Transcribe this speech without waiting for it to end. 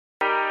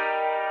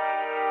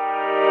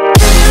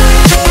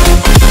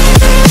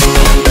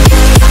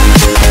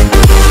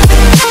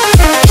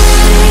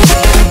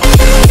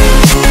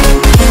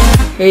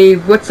Hey,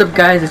 what's up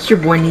guys, it's your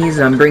boy Neez.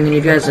 I'm bringing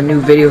you guys a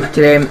new video for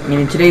today, and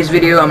in today's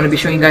video I'm going to be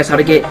showing you guys how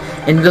to get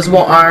invisible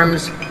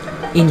arms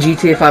in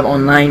GTA 5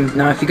 Online.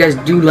 Now if you guys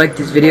do like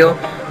this video,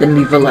 then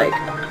leave a like,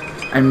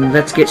 and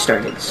let's get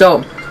started. So,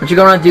 what you're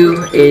going to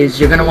do is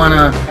you're going to want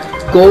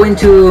to go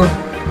into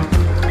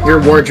your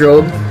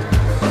wardrobe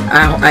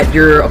at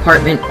your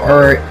apartment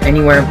or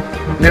anywhere.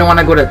 You're going to want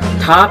to go to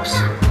tops.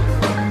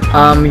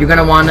 You're going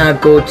to want to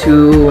go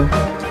to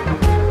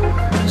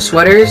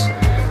sweaters.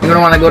 You're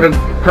gonna want to go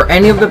to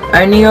any of the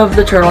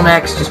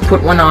turtlenecks, just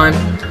put one on,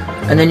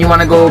 and then you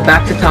want to go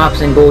back to tops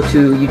and go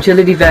to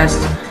utility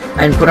vest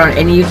and put on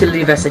any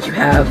utility vest that you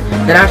have.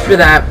 Then after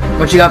that,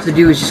 what you have to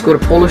do is just go to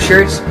polo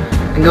shirts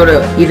and go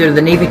to either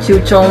the navy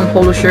two-tone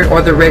polo shirt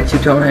or the red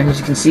two-tone, and as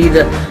you can see,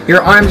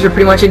 your arms are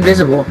pretty much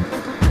invisible.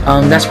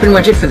 That's pretty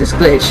much it for this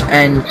glitch.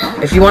 And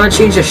if you want to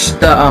change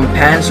the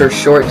pants or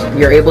shorts,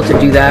 you're able to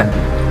do that.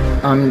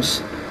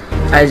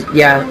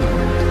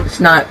 It's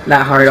not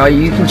that hard.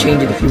 You can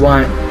change it if you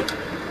want.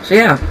 So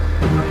yeah.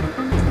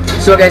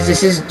 So guys,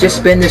 this has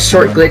just been this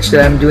short glitch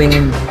that I'm doing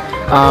in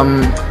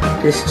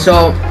this.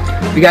 So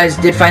if you guys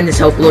did find this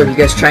helpful, or if you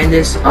guys tried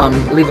this,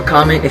 leave a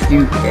comment if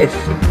you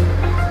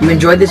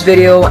enjoyed this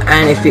video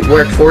and if it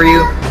worked for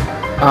you.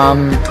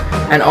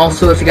 And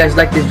also if you guys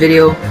like this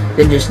video,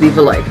 then just leave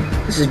a like.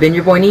 This has been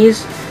your boy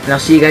Neez, and I'll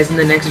see you guys in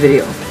the next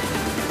video.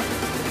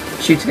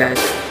 Shoots, guys.